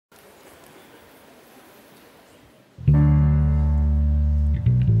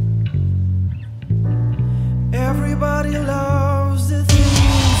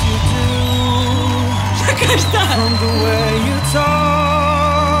From the way you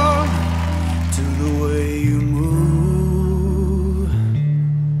talk to the way you move,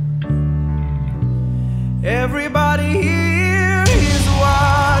 everybody here is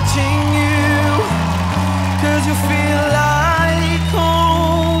watching you, 'cause you feel like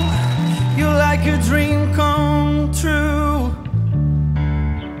home. You're like a dream come true.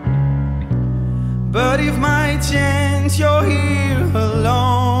 But if my chance you're here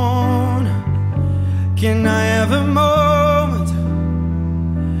alone, can I have a moment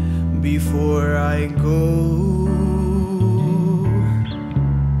before I go?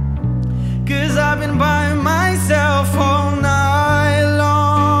 'Cause I've been by myself all night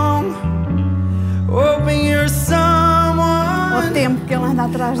long, hoping you're someone O tempo que ela anda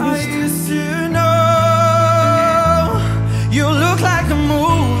atrás I disto. used to know. You look like a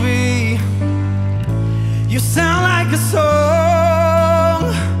movie, you sound like a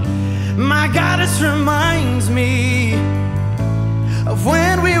song. My God, it reminds me of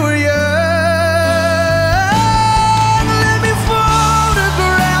when we were young. Let me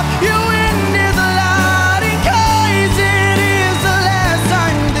photograph you in this light, in case it is the last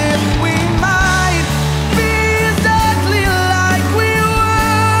time that we might be exactly like we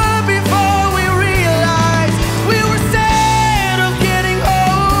were before we realized we were scared of getting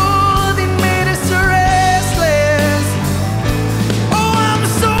old. It made us restless. Oh, I'm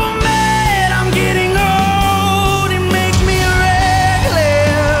so mad I'm getting old. It make me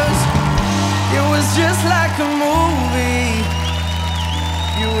reckless. It was just like a movie.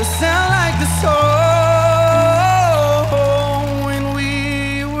 You would sound like the song when we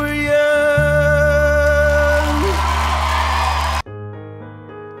were young.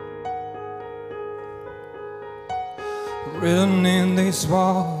 Written in these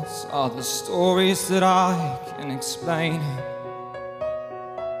walls are the stories that I can explain.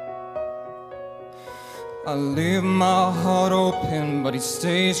 I leave my heart open, but it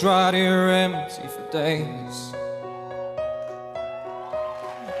stays right here empty for days.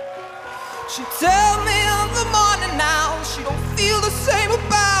 She tell me in the morning now she don't feel the same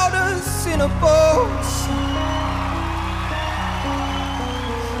about us in her bones.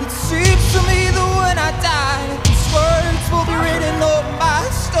 It seems to me that when I die, these words will be written on my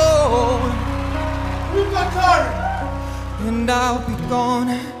stone. And I'll be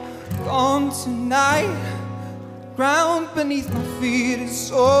gone, gone tonight. Ground beneath my feet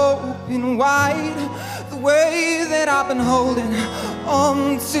is open wide. The way that I've been holding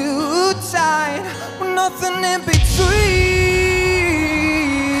on too tight, with nothing in between.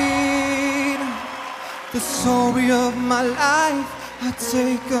 The story of my life, I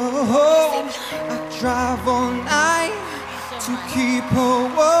take her home. I drive all night to keep her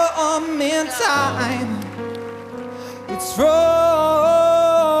warm in time. It's frozen,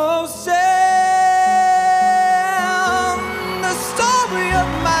 the story of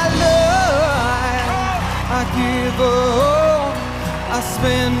my life. I give her all, I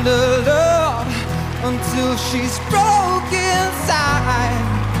spend a lot until she's broken inside.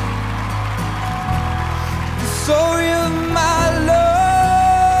 The story of my life,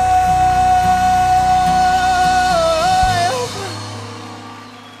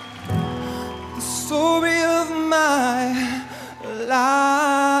 the story of my life.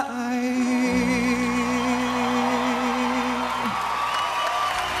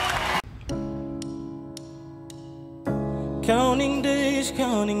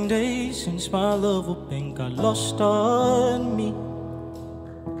 Counting days since my love open got lost on me.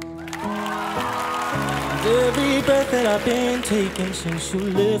 And every breath that I've been taking since you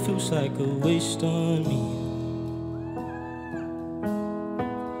left feels like a waste on me.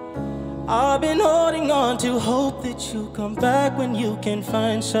 I've been holding on to hope that you'll come back when you can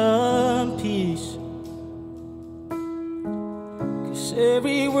find some peace. 'Cause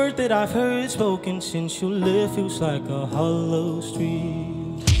every word that I've heard spoken since you left feels like a hollow street.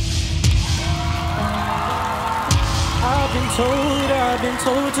 I've been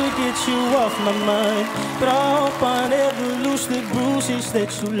told to get you off my mind, but I hope I never lose the bruises that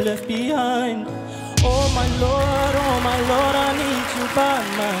you left behind. Oh my Lord, I need you by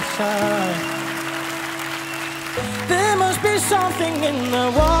my side. There must be something in the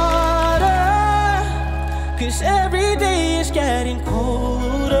water, 'cause every day is getting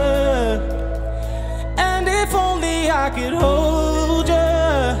colder. And if only I could hold you,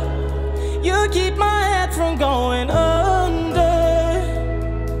 you keep my head from going under.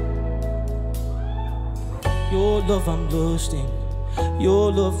 Your love I'm lost in,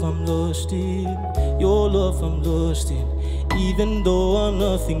 your love I'm lost in, your love I'm lost in. Even though I'm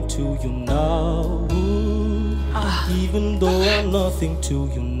nothing to you now, even though I'm nothing to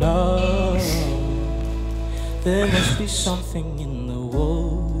you now. There must be something in the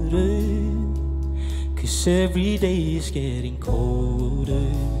water, 'cause every day is getting colder.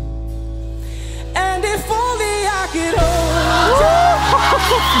 And if only I could hold you,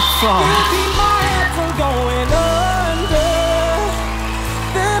 you'd keep my head from going under.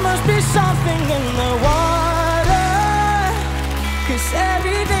 There must be something in the water, 'cause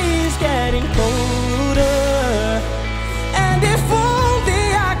every day is getting colder. And if only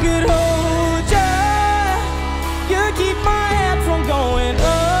I could hold you, you'd keep my head from going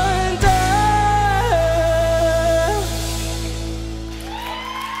under.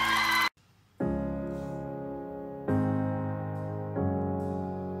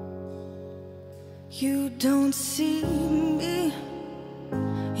 You don't see me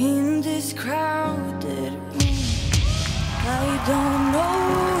in this crowded room. I don't know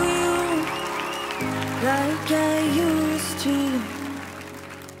you like I used to.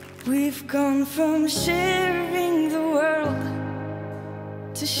 We've gone from sharing the world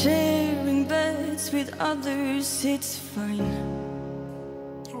to sharing beds with others. It's fine,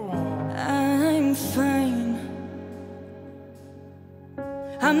 I'm fine.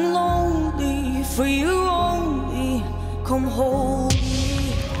 I'm lonely for you only. Come hold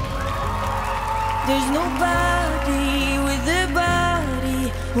me. There's nobody with a body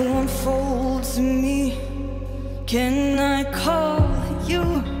who unfolds me. Can I call you?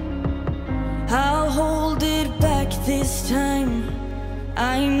 I'll hold it back this time.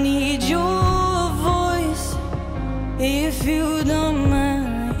 I need your voice, if you don't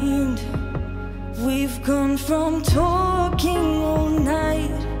mind. We've gone from talking all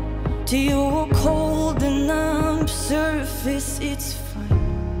night to your cold and numb surface. It's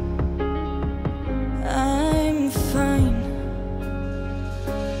fine, I'm fine.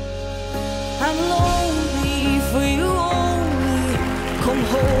 I'm lonely for you only. Come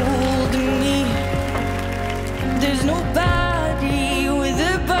hold me. There's nobody with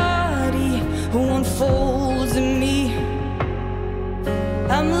a body who unfolds me.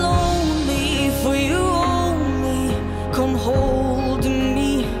 I'm lonely for you only. Come hold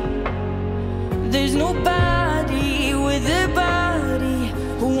me. There's nobody with a body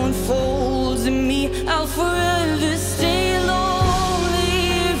who unfolds me. I'll forever stay lonely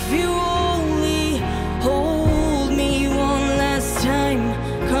if you only hold me one last time.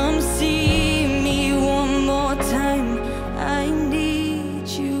 Come see me one more time. I need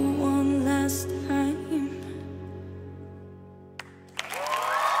you one last time.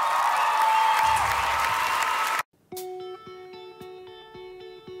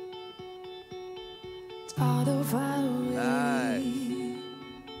 Out of our way,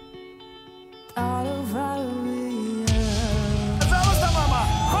 out of our way. Пожалуйста, мама!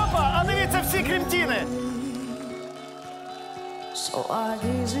 Хопа! А дивіться всі кремтіни! So I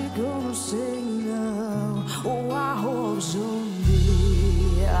guess it gonna say now. Oh, I hope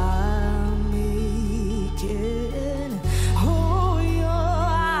someday I'll make it. Oh,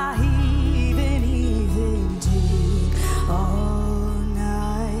 yeah, I even take all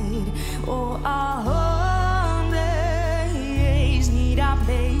night. Oh, I hope days need a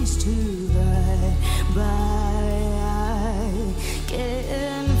place to hide. But I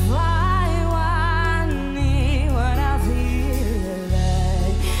can fly one day when I feel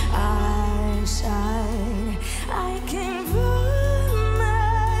like outside. I can put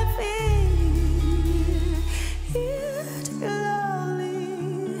my feet here slowly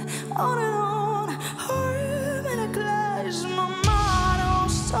on and on. Home and I close my mind on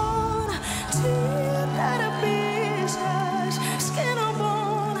stone. Deep at a business, skin and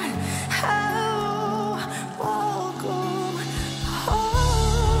bone. Oh, welcome home.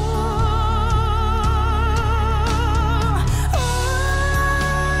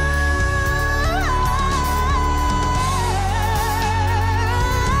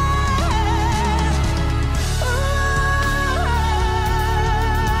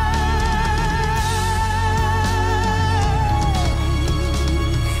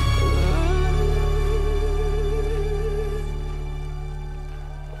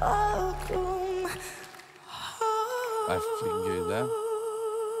 Офигеть, да?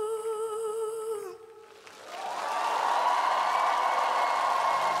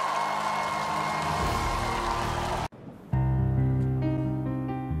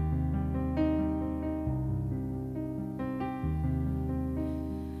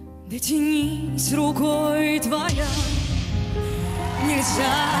 Дотянись рукой твоя.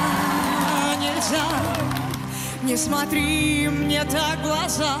 Нельзя, нельзя, не смотри мне так в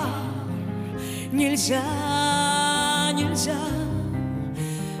глаза. Нельзя, нельзя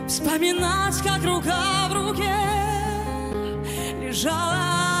вспоминать, как рука в руке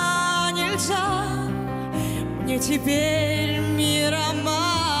лежала. Нельзя Мне теперь мира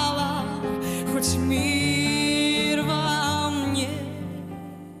мало, хоть мир во мне.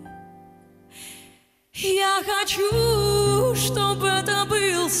 Я хочу, чтобы это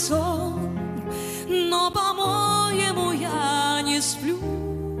был сон, но, по-моему, я не сплю.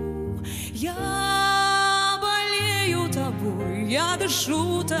 Я болею тобой, я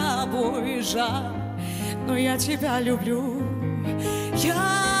дышу тобой, жаль, но я тебя люблю.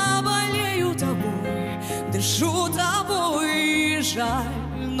 Я болею тобой, дышу тобой, жаль,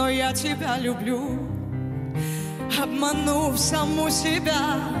 но я тебя люблю. Обманув саму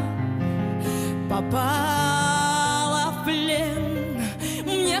себя, попала в плен.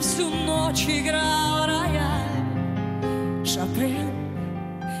 Мне всю ночь играл рояль. Шопен,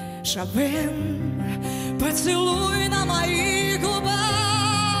 Шопен, поцелуй на моих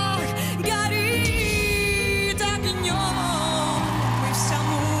губах горит огнем. И вся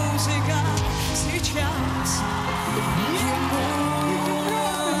музыка сейчас ему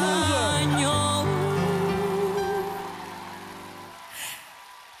о нем.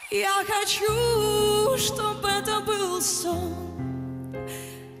 Я хочу, чтобы это был сон,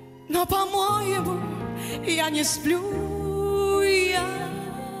 но, по-моему, я не сплю. Я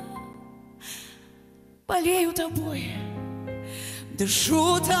болею тобой,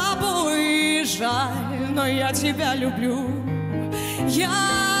 дышу тобой, жаль, но я тебя люблю.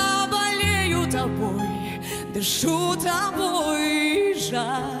 Я болею тобой, дышу тобой,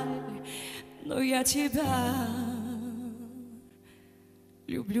 жаль, но я тебя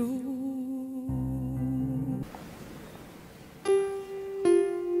люблю.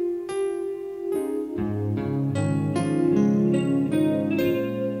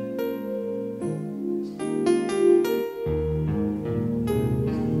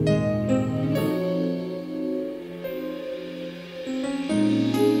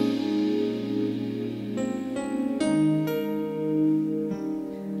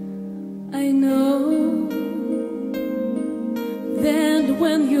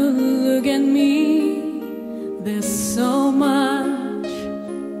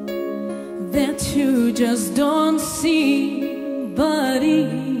 Just don't see, but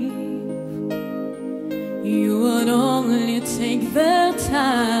if you would only take the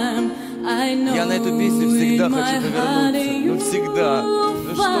time, I know. Я на эту песню всегда хочу повернуться. Ну всегда.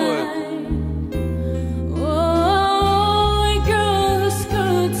 Ну что это? Oh, a girl who's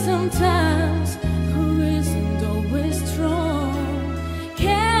good sometimes, who isn't always strong.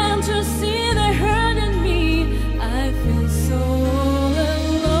 Can't you see the hurt in me? I feel so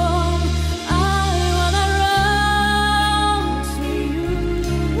alone.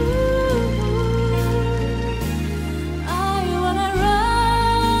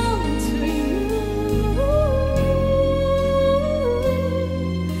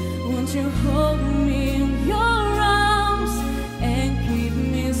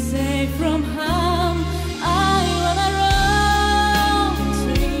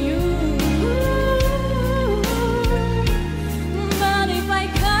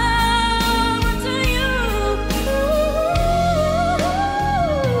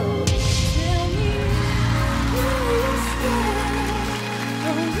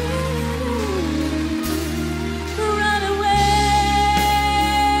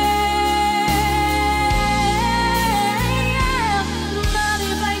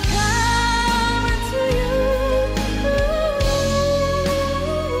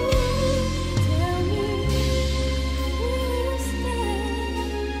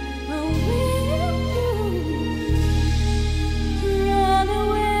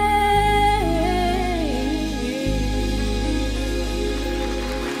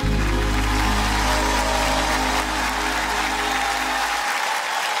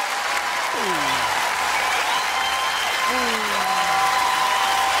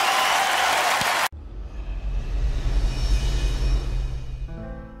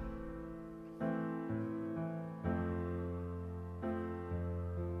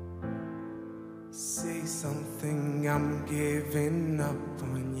 Say something, I'm giving up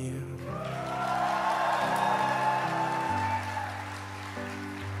on you.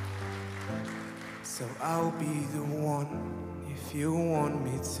 So I'll be the one if you want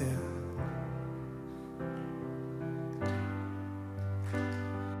me to.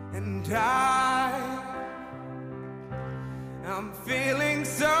 And I'm feeling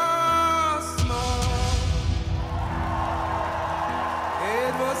so small.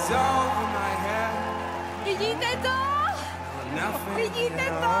 It was over my head. Vidíte to? Vidíte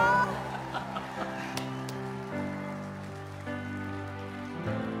to?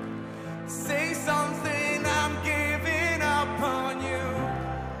 Say something, I'm giving up on you.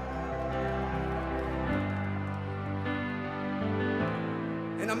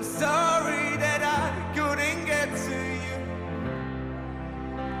 And I'm sorry that I couldn't get to you.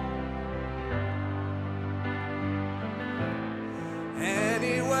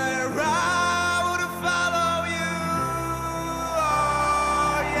 Anywhere I would follow you.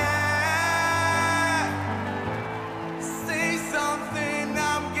 Oh yeah. Say something,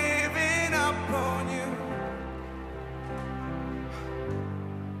 I'm giving up on you.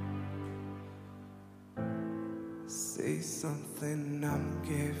 Say something, I'm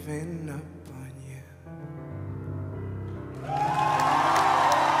giving up on you.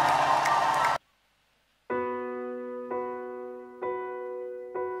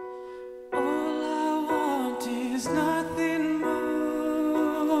 All I want is nothing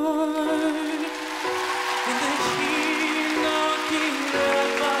more than the heat knocking at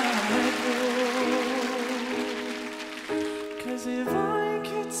my door. 'Cause if I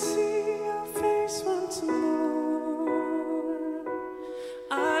could see your face once more,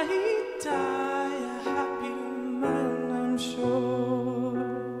 I'd die a happy man, I'm sure.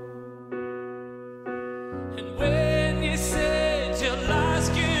 And when you said your last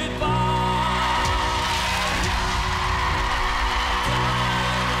goodbye,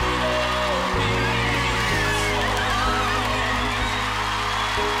 it'll be this one.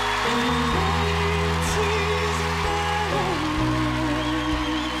 And tears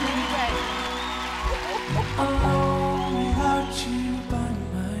alone without you by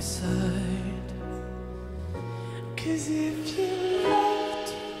my side. 'Cause if you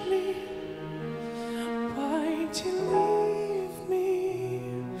loved me, why'd you leave me?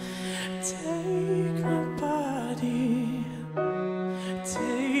 Take my body,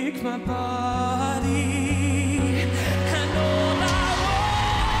 take my body. And all I want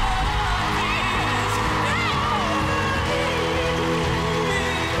is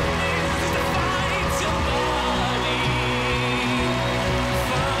to find somebody,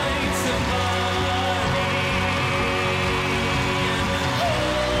 find somebody.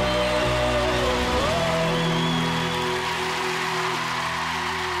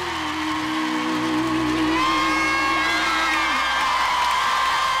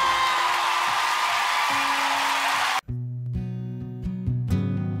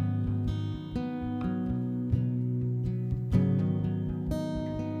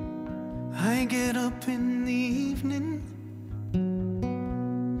 I get up in the evening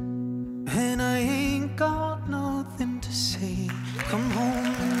and I ain't got nothing to say. Come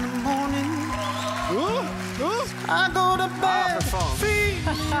home in the morning, I go to bed,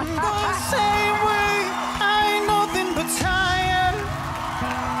 feeling the same way. I ain't nothing but tired.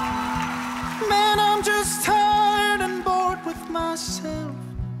 Man, I'm just tired and bored with myself.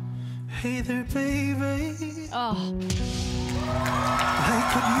 Hey there, baby. I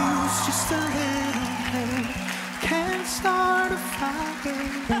could use just a little help. Can't start a fire.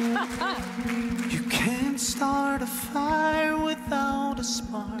 You can't start a fire without a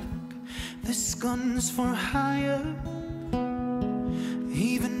spark. This gun's for hire.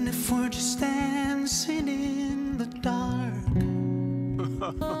 Even if we're just dancing in the dark.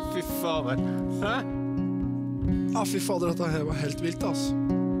 Fy fader. Hæ? Fy fader, dette her var helt vilt, ass.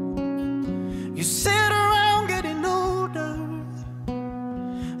 You sit around getting older.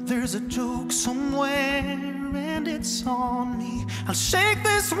 There's a joke somewhere and it's on me. I'll shake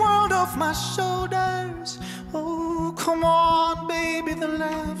this world off my shoulders. Oh, come on, baby, the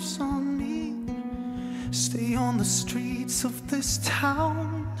laugh's on me. Stay on the streets of this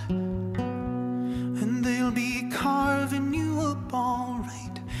town and they'll be carving you up all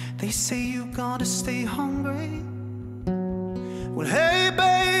right. They say you gotta stay hungry. Well, hey,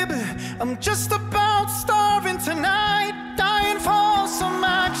 baby, I'm just about starving tonight, dying for some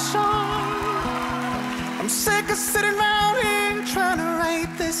action. I'm sick of sitting around here trying to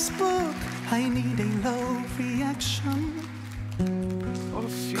write this book. I need a love reaction.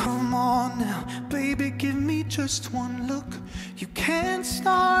 Come on now, baby, give me just one look. You can't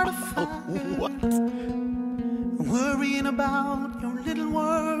start a fire. Worrying about your little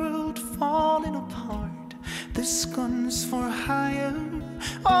world falling apart. This gun's for hire.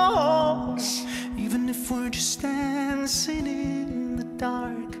 Oh, even if we're just dancing in the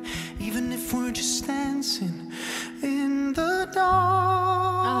dark. Even if we're just